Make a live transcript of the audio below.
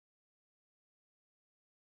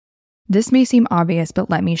This may seem obvious, but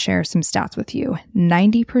let me share some stats with you.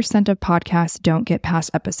 90% of podcasts don't get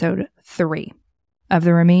past episode 3. Of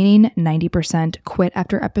the remaining 90% quit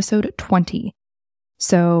after episode 20.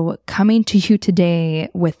 So coming to you today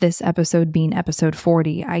with this episode being episode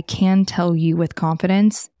 40, I can tell you with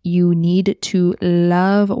confidence, you need to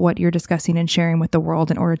love what you're discussing and sharing with the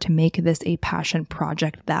world in order to make this a passion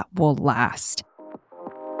project that will last.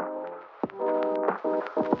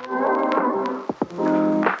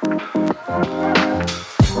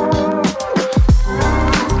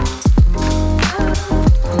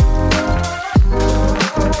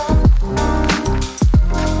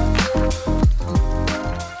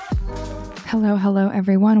 Hello,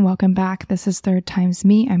 everyone. Welcome back. This is Third Times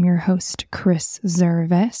Me. I'm your host, Chris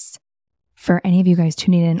Zervis. For any of you guys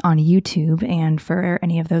tuning in on YouTube and for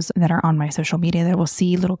any of those that are on my social media that will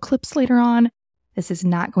see little clips later on, this is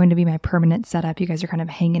not going to be my permanent setup. You guys are kind of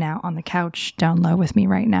hanging out on the couch down low with me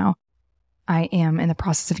right now. I am in the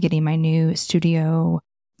process of getting my new studio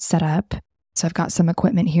set up. So I've got some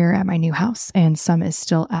equipment here at my new house and some is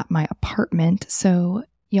still at my apartment. So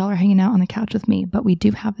y'all are hanging out on the couch with me, but we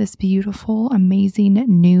do have this beautiful, amazing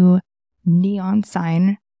new neon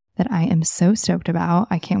sign that I am so stoked about.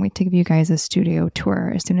 I can't wait to give you guys a studio tour.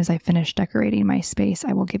 As soon as I finish decorating my space,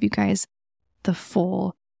 I will give you guys the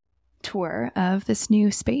full tour of this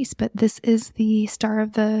new space. But this is the star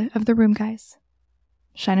of the room, guys.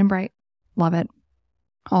 Shining bright. Love it.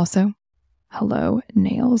 Also, hello,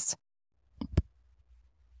 nails.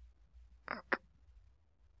 Can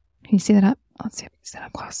you see that up? Let's see if we can see that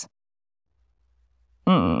up close.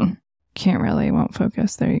 Can't really, won't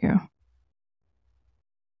focus. There you go.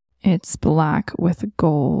 It's black with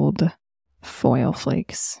gold foil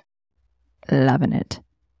flakes. Loving it.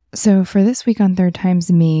 So for this week on Third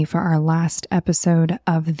Times Me, for our last episode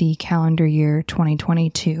of the calendar year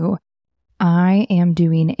 2022, I am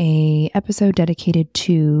doing a episode dedicated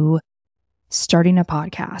to starting a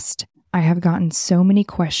podcast. I have gotten so many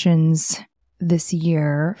questions this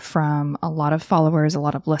year from a lot of followers, a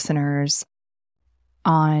lot of listeners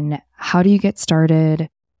on how do you get started?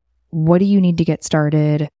 What do you need to get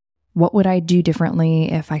started? What would I do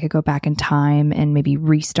differently if I could go back in time and maybe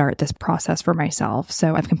restart this process for myself?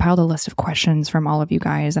 So I've compiled a list of questions from all of you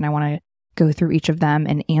guys, and I want to go through each of them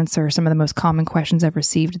and answer some of the most common questions I've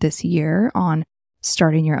received this year on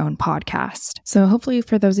starting your own podcast. So hopefully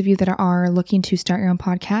for those of you that are looking to start your own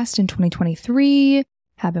podcast in 2023,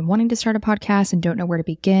 have been wanting to start a podcast and don't know where to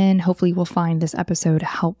begin, hopefully we'll find this episode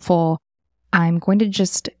helpful. I'm going to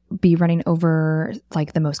just be running over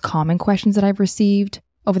like the most common questions that I've received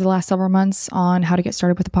over the last several months on how to get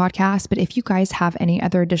started with a podcast. But if you guys have any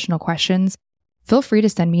other additional questions, feel free to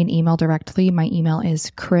send me an email directly. My email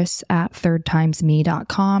is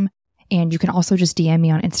chris@thirdtimesme.com. And you can also just DM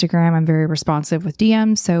me on Instagram. I'm very responsive with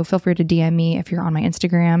DMs, so feel free to DM me if you're on my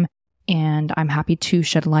Instagram. And I'm happy to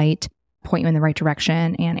shed light, point you in the right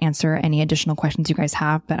direction, and answer any additional questions you guys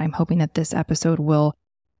have. But I'm hoping that this episode will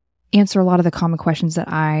answer a lot of the common questions that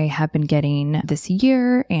I have been getting this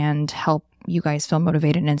year and help you guys feel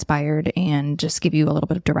motivated and inspired and just give you a little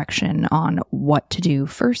bit of direction on what to do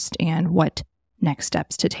first and what next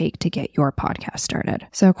steps to take to get your podcast started.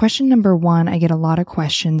 So question number 1, I get a lot of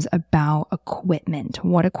questions about equipment.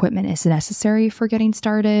 What equipment is necessary for getting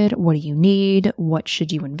started? What do you need? What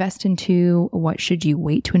should you invest into? What should you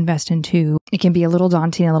wait to invest into? It can be a little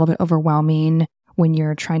daunting, a little bit overwhelming when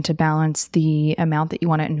you're trying to balance the amount that you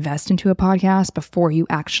want to invest into a podcast before you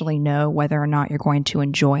actually know whether or not you're going to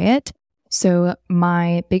enjoy it. So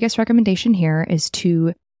my biggest recommendation here is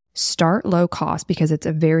to start low cost because it's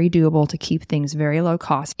very doable to keep things very low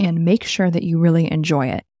cost and make sure that you really enjoy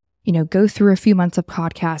it. You know, go through a few months of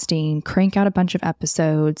podcasting, crank out a bunch of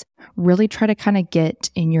episodes, really try to kind of get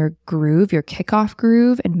in your groove, your kickoff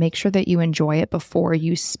groove, and make sure that you enjoy it before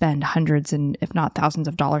you spend hundreds and if not thousands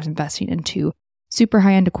of dollars investing into super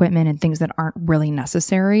high-end equipment and things that aren't really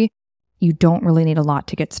necessary. You don't really need a lot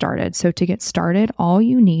to get started. So to get started, all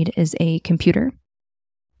you need is a computer.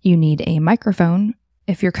 You need a microphone.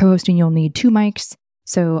 If you're co-hosting, you'll need 2 mics.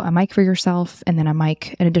 So a mic for yourself and then an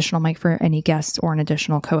additional mic for any guests or an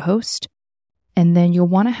additional co-host. And then you'll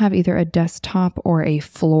want to have either a desktop or a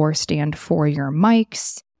floor stand for your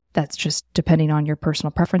mics. That's just depending on your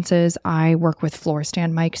personal preferences. I work with floor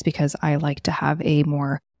stand mics because I like to have a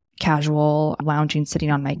more casual lounging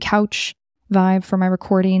sitting on my couch vibe for my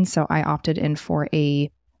recording. So I opted in for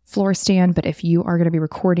a floor stand. But if you are going to be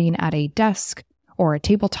recording at a desk or a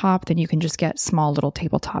tabletop, then you can just get small little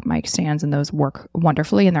tabletop mic stands and those work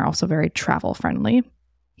wonderfully. And they're also very travel friendly.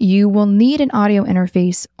 You will need an audio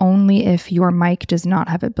interface only if your mic does not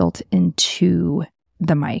have it built into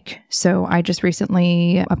the mic. So I just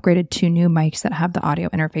recently upgraded 2 new mics that have the audio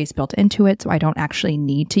interface built into it. So I don't actually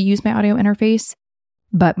need to use my audio interface.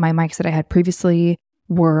 But my mics that I had previously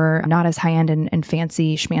were not as high-end and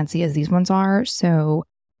fancy schmancy as these ones are. So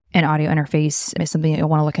an audio interface is something that you'll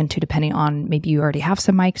want to look into depending on maybe you already have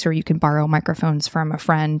some mics or you can borrow microphones from a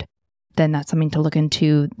friend. Then that's something to look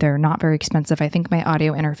into. They're not very expensive. I think my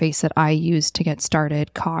audio interface that I used to get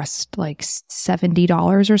started cost like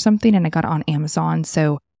 $70 or something, and I got it on Amazon.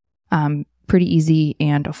 So pretty easy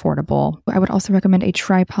and affordable. I would also recommend a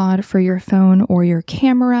tripod for your phone or your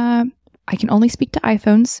camera. I can only speak to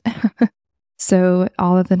iPhones. So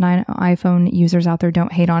all of the 9 iPhone users out there,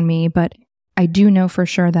 don't hate on me, but I do know for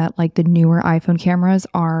sure that like the newer iPhone cameras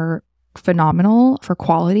are phenomenal for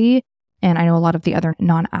quality. And I know a lot of the other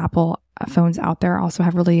non-Apple phones out there also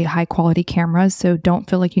have really high quality cameras. So don't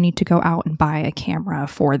feel like you need to go out and buy a camera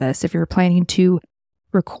for this. If you're planning to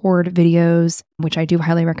record videos, which I do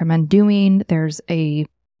highly recommend doing, there's a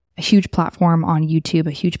huge platform on YouTube,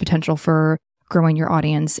 a huge potential for growing your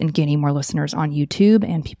audience and gaining more listeners on YouTube.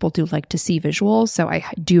 And people do like to see visuals. So I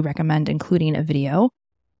do recommend including a video.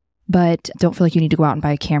 But don't feel like you need to go out and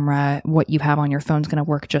buy a camera. What you have on your phone is going to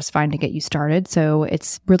work just fine to get you started. So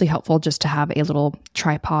it's really helpful just to have a little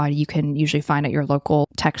tripod you can usually find at your local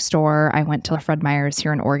tech store. I went to Fred Meyer's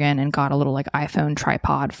here in Oregon and got a little like iPhone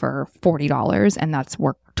tripod for $40, and that's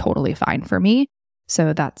worked totally fine for me.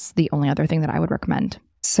 So that's the only other thing that I would recommend.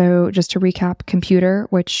 So just to recap, computer,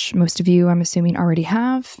 which most of you I'm assuming already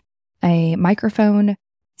have, a microphone,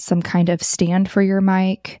 some kind of stand for your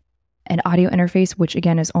mic, an audio interface, which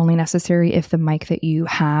again is only necessary if the mic that you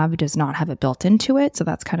have does not have it built into it. So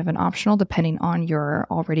that's kind of an optional depending on your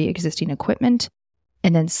already existing equipment.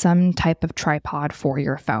 And then some type of tripod for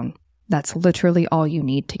your phone. That's literally all you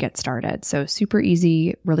need to get started. So super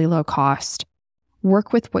easy, really low cost.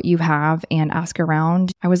 Work with what you have and ask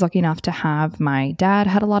around. I was lucky enough to have my dad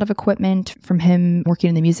had a lot of equipment from him working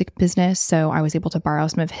in the music business. So I was able to borrow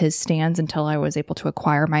some of his stands until I was able to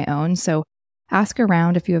acquire my own. So ask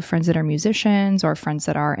around if you have friends that are musicians or friends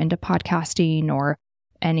that are into podcasting or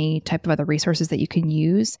any type of other resources that you can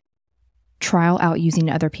use. Trial out using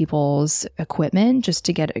other people's equipment just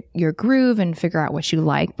to get your groove and figure out what you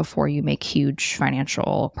like before you make huge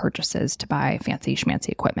financial purchases to buy fancy schmancy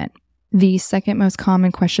equipment. The second most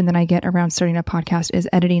common question that I get around starting a podcast is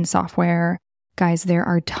editing software. Guys, there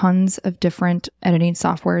are tons of different editing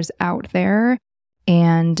softwares out there,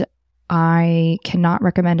 and I cannot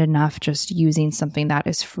recommend enough just using something that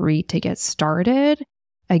is free to get started.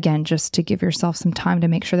 Again, just to give yourself some time to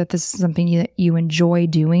make sure that this is something that you enjoy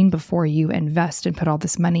doing before you invest and put all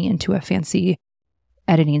this money into a fancy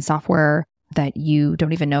editing software that you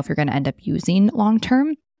don't even know if you're going to end up using long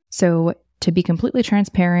term. So to be completely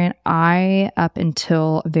transparent, I, up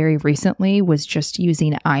until very recently, was just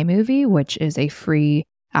using iMovie, which is a free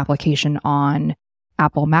application on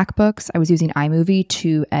Apple MacBooks. I was using iMovie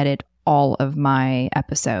to edit all of my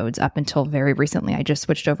episodes up until very recently. I just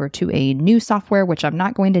switched over to a new software, which I'm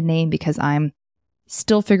not going to name because I'm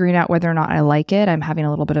still figuring out whether or not I like it. I'm having a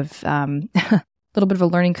little bit of a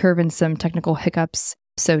learning curve and some technical hiccups.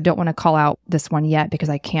 So don't want to call out this one yet because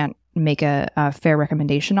I can't make a fair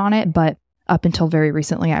recommendation on it. But up until very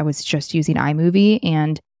recently, I was just using iMovie.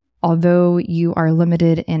 And although you are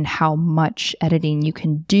limited in how much editing you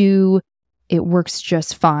can do, it works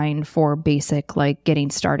just fine for basic, like getting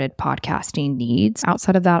started podcasting needs.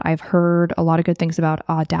 Outside of that, I've heard a lot of good things about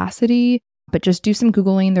Audacity, but just do some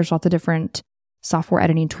Googling. There's lots of different software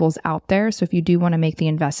editing tools out there. So if you do want to make the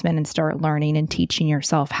investment and start learning and teaching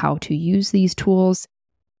yourself how to use these tools,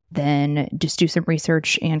 then just do some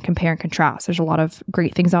research and compare and contrast. There's a lot of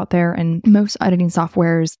great things out there. And most editing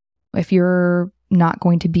softwares, if you're not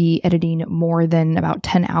going to be editing more than about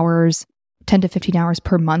 10 to 15 hours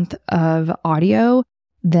per month of audio,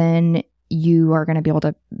 then you are going to be able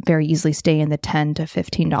to very easily stay in the $10 to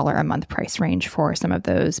 $15 a month price range for some of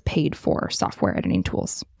those paid for software editing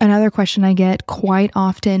tools. Another question I get quite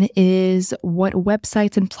often is, what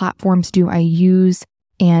websites and platforms do I use?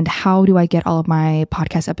 And how do I get all of my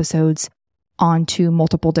podcast episodes onto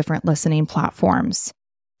multiple different listening platforms?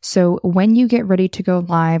 So when you get ready to go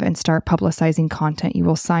live and start publicizing content, you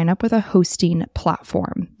will sign up with a hosting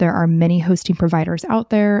platform. There are many hosting providers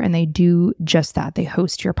out there, and they do just that. They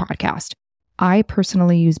host your podcast. I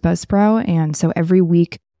personally use Buzzsprout, and so every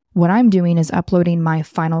week, what I'm doing is uploading my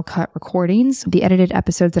Final Cut recordings, the edited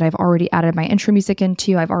episodes that I've already added my intro music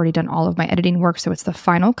into. I've already done all of my editing work, so it's the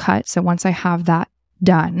Final Cut. So once I have that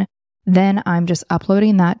done, then I'm just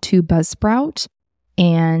uploading that to Buzzsprout,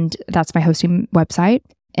 and that's my hosting website.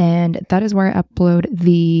 And that is where I upload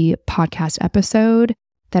the podcast episode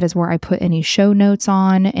That is where I put any show notes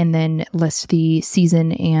on and then list the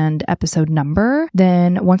season and episode number.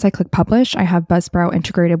 Then once I click publish, I have Buzzsprout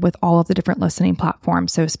integrated with all of the different listening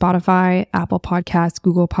platforms. So Spotify, Apple Podcasts,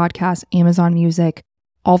 Google Podcasts, Amazon Music,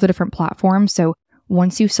 all the different platforms. So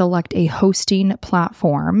once you select a hosting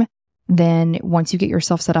platform, then once you get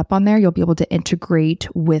yourself set up on there, you'll be able to integrate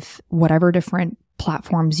with whatever different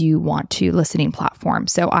platforms you want to, listening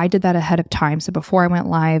platforms. So I did that ahead of time. So before I went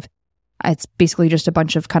live, it's basically just a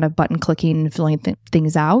bunch of kind of button clicking and filling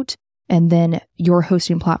things out. And then your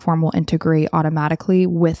hosting platform will integrate automatically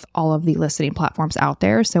with all of the listening platforms out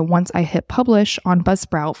there. So once I hit publish on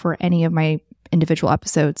Buzzsprout for any of my individual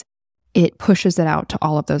episodes, it pushes it out to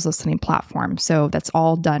all of those listening platforms. So that's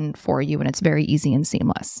all done for you and it's very easy and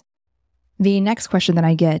seamless. The next question that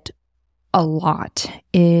I get a lot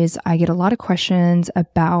is I get a lot of questions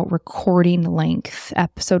about recording length,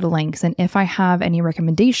 episode lengths, and if I have any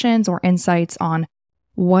recommendations or insights on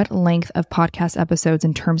what length of podcast episodes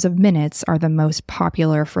in terms of minutes are the most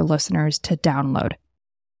popular for listeners to download.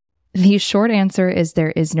 The short answer is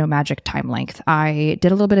there is no magic time length. I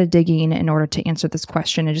did a little bit of digging in order to answer this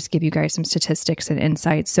question and just give you guys some statistics and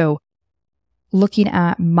insights. So looking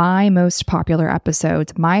at my most popular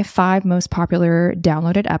episodes, my 5 most popular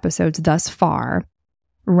downloaded episodes thus far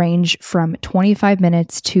range from 25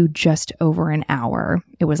 minutes to just over an hour.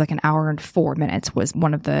 It was like an hour and 4 minutes was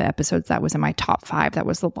one of the episodes that was in my top 5. That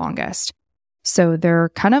was the longest. So they're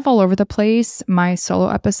kind of all over the place. My solo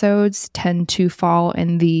episodes tend to fall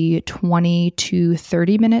in the 20 to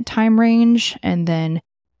 30 minute time range. And then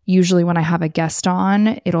usually when I have a guest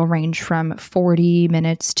on, it'll range from 40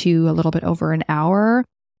 minutes to a little bit over an hour.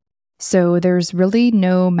 So there's really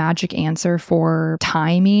no magic answer for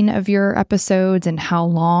timing of your episodes and how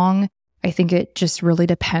long. I think it just really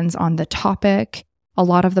depends on the topic. A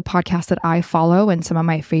lot of the podcasts that I follow and some of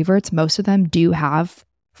my favorites, most of them do have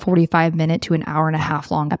 45-minute to an hour and a half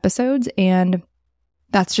long episodes. And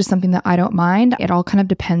that's just something that I don't mind. It all kind of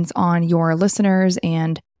depends on your listeners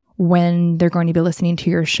and when they're going to be listening to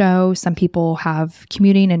your show. Some people have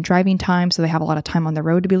commuting and driving time, so they have a lot of time on the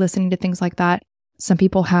road to be listening to things like that. Some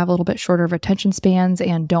people have a little bit shorter of attention spans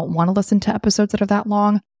and don't want to listen to episodes that are that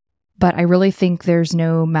long. But I really think there's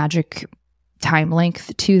no magic time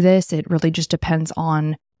length to this. It really just depends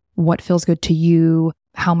on what feels good to you,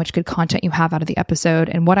 how much good content you have out of the episode.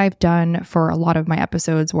 And what I've done for a lot of my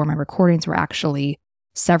episodes where my recordings were actually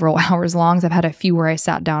several hours long. I've had a few where I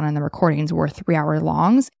sat down and the recordings were 3-hour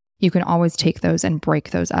longs. You can always take those and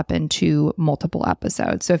break those up into multiple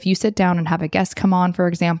episodes. So if you sit down and have a guest come on, for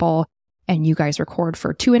example, and you guys record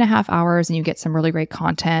for 2.5 hours and you get some really great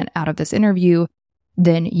content out of this interview,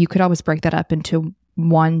 then you could always break that up into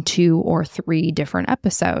 1, 2, or 3 different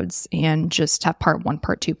episodes and just have part 1,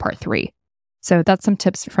 part 2, part 3. So that's some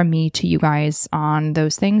tips from me to you guys on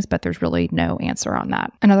those things, but there's really no answer on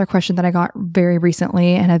that. Another question that I got very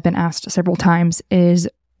recently and have been asked several times is,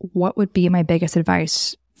 what would be my biggest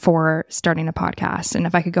advice for starting a podcast? And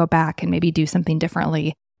if I could go back and maybe do something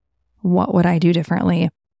differently, what would I do differently?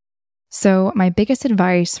 So my biggest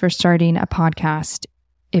advice for starting a podcast,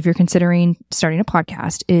 if you're considering starting a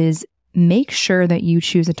podcast, is make sure that you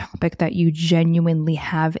choose a topic that you genuinely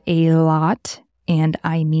have a lot, and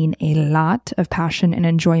I mean a lot, of passion and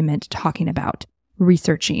enjoyment talking about,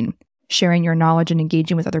 researching, sharing your knowledge, and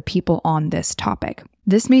engaging with other people on this topic.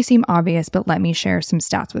 This may seem obvious, but let me share some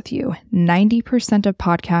stats with you. 90% of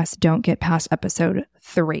podcasts don't get past episode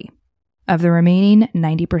 3. Of the remaining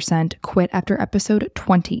 90% quit after episode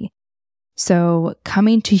 20. So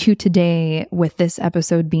coming to you today with this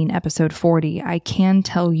episode being episode 40, I can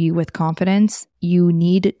tell you with confidence, you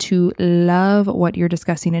need to love what you're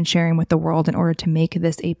discussing and sharing with the world in order to make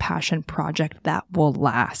this a passion project that will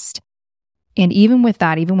last. And even with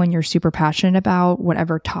that, even when you're super passionate about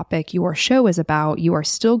whatever topic your show is about, you are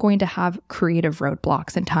still going to have creative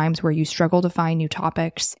roadblocks and times where you struggle to find new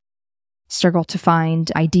topics, struggle to find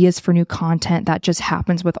ideas for new content. That just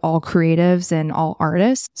happens with all creatives and all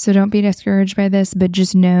artists. So don't be discouraged by this, but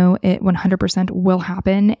just know it 100% will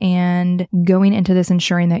happen. And going into this,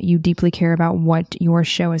 ensuring that you deeply care about what your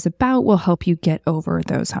show is about will help you get over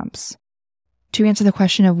those humps. To answer the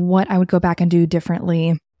question of what I would go back and do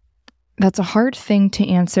differently, that's a hard thing to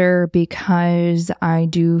answer because I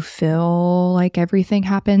do feel like everything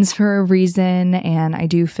happens for a reason. And I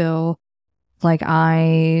do feel like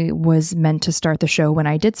I was meant to start the show when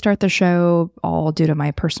I did start the show, all due to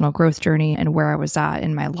my personal growth journey and where I was at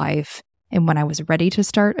in my life and when I was ready to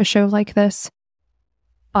start a show like this.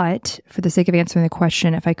 But for the sake of answering the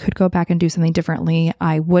question, if I could go back and do something differently,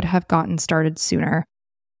 I would have gotten started sooner.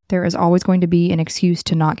 There is always going to be an excuse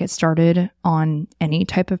to not get started on any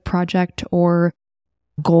type of project or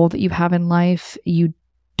goal that you have in life. You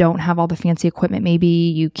don't have all the fancy equipment, maybe.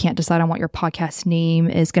 You can't decide on what your podcast name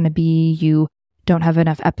is going to be. You don't have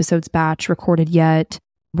enough episodes batch recorded yet,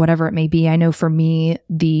 whatever it may be. I know for me,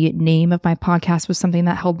 the name of my podcast was something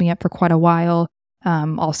that held me up for quite a while.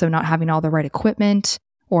 Also not having all the right equipment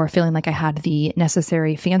or feeling like I had the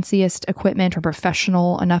necessary fanciest equipment or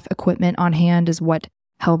professional enough equipment on hand is what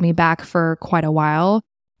held me back for quite a while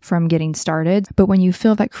from getting started. But when you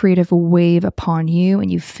feel that creative wave upon you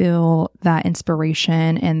and you feel that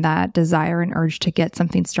inspiration and that desire and urge to get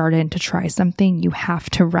something started and to try something, you have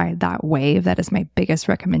to ride that wave. That is my biggest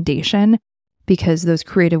recommendation, because those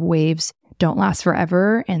creative waves don't last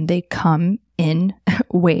forever and they come in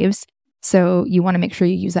waves. So you want to make sure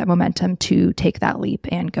you use that momentum to take that leap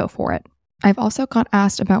and go for it. I've also got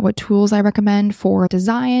asked about what tools I recommend for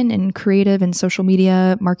design and creative and social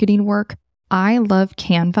media marketing work. I love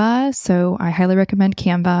Canva, so I highly recommend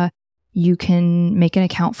Canva. You can make an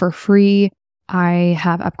account for free. I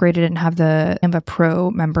have upgraded and have the Canva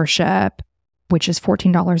Pro membership, which is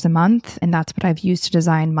 $14 a month. And that's what I've used to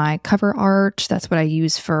design my cover art. That's what I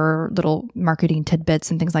use for little marketing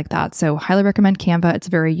tidbits and things like that. So highly recommend Canva. It's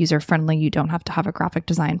very user-friendly. You don't have to have a graphic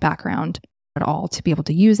design background at all to be able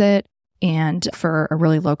to use it. And for a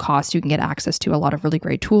really low cost, you can get access to a lot of really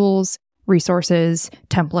great tools, resources,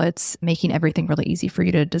 templates, making everything really easy for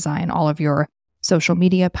you to design all of your social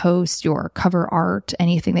media posts, your cover art,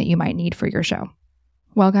 anything that you might need for your show.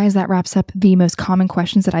 Well, guys, that wraps up the most common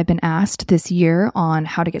questions that I've been asked this year on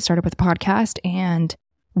how to get started with a podcast and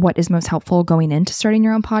what is most helpful going into starting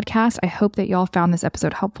your own podcast. I hope that y'all found this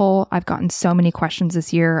episode helpful. I've gotten so many questions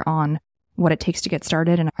this year on what it takes to get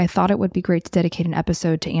started, and I thought it would be great to dedicate an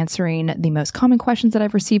episode to answering the most common questions that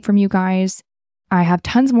I've received from you guys. I have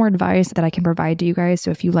tons more advice that I can provide to you guys.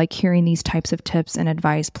 So if you like hearing these types of tips and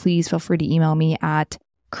advice, please feel free to email me at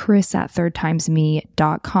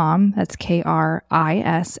chris@thirdtimesme.com. That's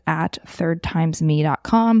KRIS at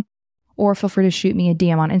thirdtimesme.com. Or feel free to shoot me a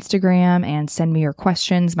DM on Instagram and send me your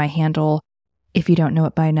questions. My handle, if you don't know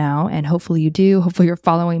it by now, and hopefully you do, hopefully you're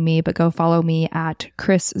following me, but go follow me at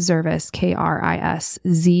Chris Zervas, KRISZERVAS,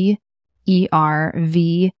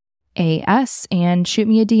 and shoot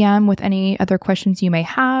me a DM with any other questions you may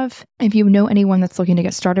have. If you know anyone that's looking to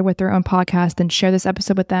get started with their own podcast, then share this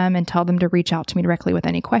episode with them and tell them to reach out to me directly with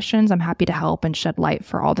any questions. I'm happy to help and shed light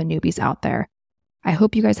for all the newbies out there. I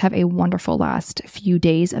hope you guys have a wonderful last few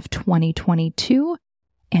days of 2022.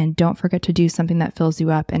 And don't forget to do something that fills you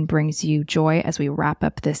up and brings you joy as we wrap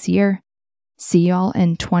up this year. See y'all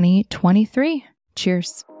in 2023.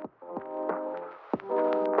 Cheers.